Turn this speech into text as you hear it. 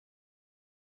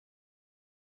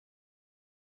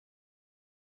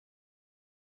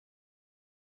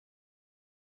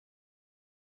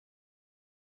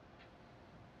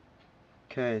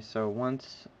Okay, so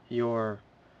once your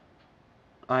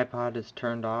iPod is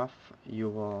turned off, you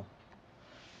will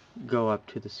go up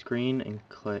to the screen and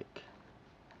click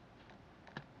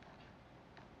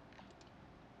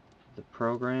the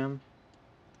program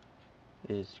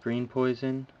is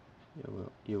GreenPois0n.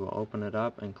 You will open it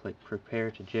up and click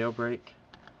Prepare to Jailbreak,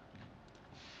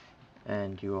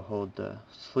 and you will hold the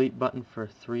sleep button for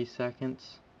 3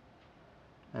 seconds,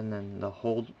 and then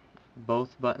hold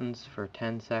both buttons for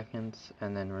 10 seconds,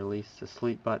 and then release the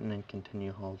sleep button and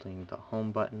continue holding the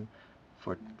home button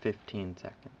for 15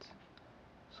 seconds.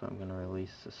 So I'm going to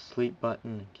release the sleep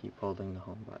button and keep holding the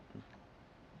home button.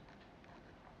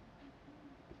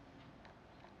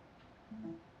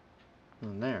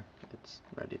 And there, it's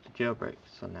ready to jailbreak.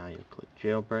 So now you click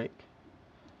Jailbreak,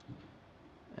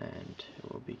 and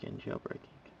it will begin jailbreaking.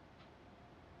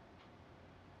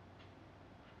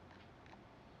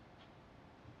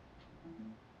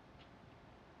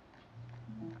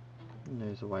 And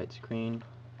there's a white screen.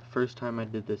 The first time I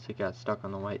did this, it got stuck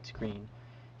on the white screen.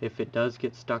 If it does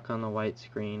get stuck on the white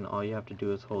screen, all you have to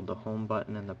do is hold the home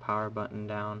button and the power button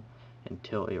down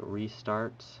until it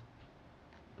restarts,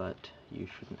 but you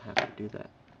shouldn't have to do that.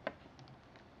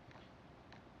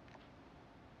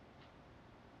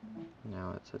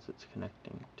 Now it says it's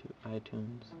connecting to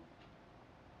iTunes.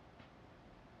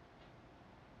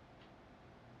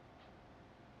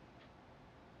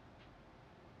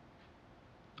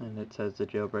 And it says the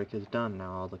jailbreak is done.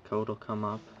 Now all the code will come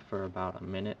up for about a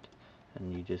minute,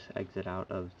 and you just exit out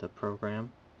of the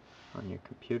program on your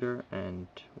computer and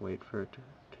wait for it to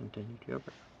continue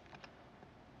jailbreak.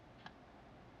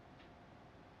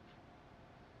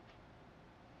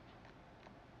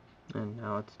 And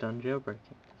now it's done jailbreaking.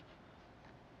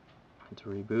 It's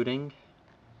rebooting,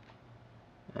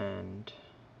 and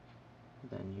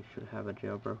then you should have a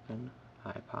jailbroken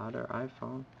iPod or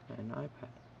iPhone and iPad.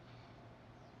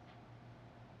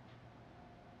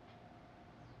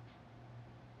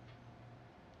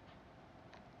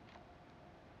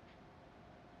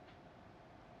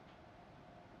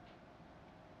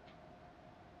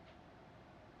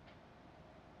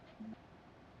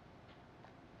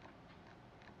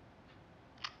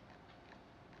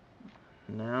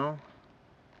 Now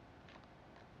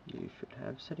you should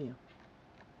have Cydia.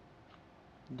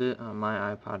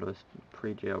 My iPod was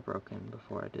pre-jailbroken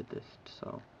before I did this,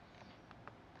 so